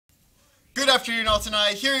Good afternoon, all.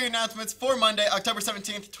 Tonight, here are your announcements for Monday, October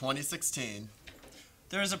 17th, 2016.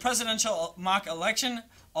 There is a presidential mock election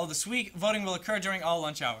all this week. Voting will occur during all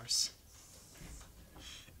lunch hours.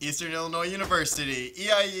 Eastern Illinois University,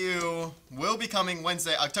 EIU, will be coming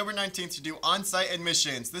Wednesday, October 19th to do on-site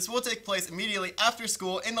admissions. This will take place immediately after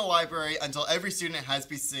school in the library until every student has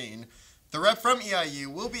been seen. The rep from EIU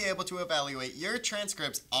will be able to evaluate your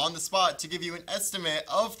transcripts on the spot to give you an estimate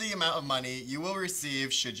of the amount of money you will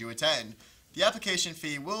receive should you attend. The application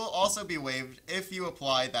fee will also be waived if you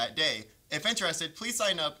apply that day. If interested, please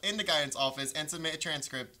sign up in the guidance office and submit a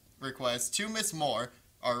transcript request to Ms. Moore,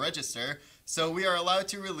 our registrar, so we are allowed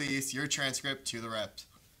to release your transcript to the rep.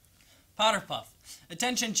 Powder Puff.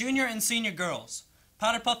 Attention junior and senior girls.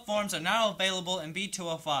 Powder Puff forms are now available in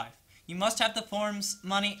B205. You must have the forms,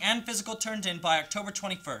 money, and physical turned in by October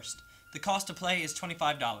 21st. The cost to play is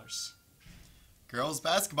 $25. Girls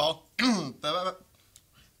basketball. The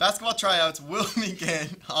basketball tryouts will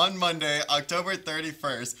begin on Monday, October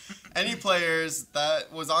 31st. Any players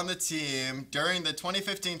that was on the team during the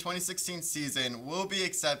 2015-2016 season will be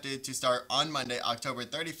accepted to start on Monday, October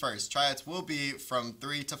 31st. Tryouts will be from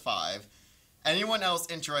 3 to 5. Anyone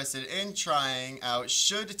else interested in trying out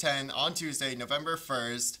should attend on Tuesday, November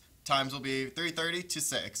 1st. Times will be 3:30 to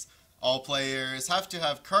 6. All players have to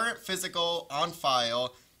have current physical on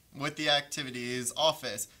file with the activities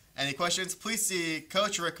office. Any questions, please see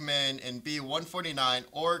Coach Rickman in B149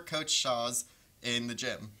 or Coach Shaw's in the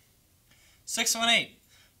gym. 618.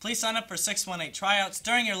 Please sign up for 618 tryouts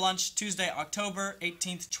during your lunch Tuesday, October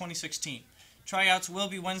 18th, 2016. Tryouts will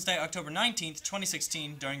be Wednesday, October 19th,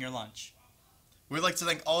 2016 during your lunch. We'd like to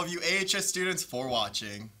thank all of you AHS students for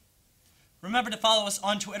watching. Remember to follow us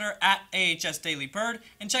on Twitter at AHS Daily Bird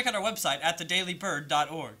and check out our website at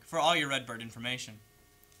thedailybird.org for all your Redbird information.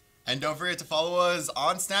 And don't forget to follow us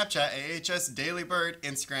on Snapchat, AHS Daily Bird,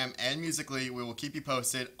 Instagram, and Musical.ly. We will keep you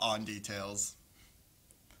posted on details.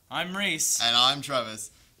 I'm Reese. And I'm Travis.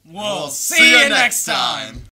 We'll see you next time.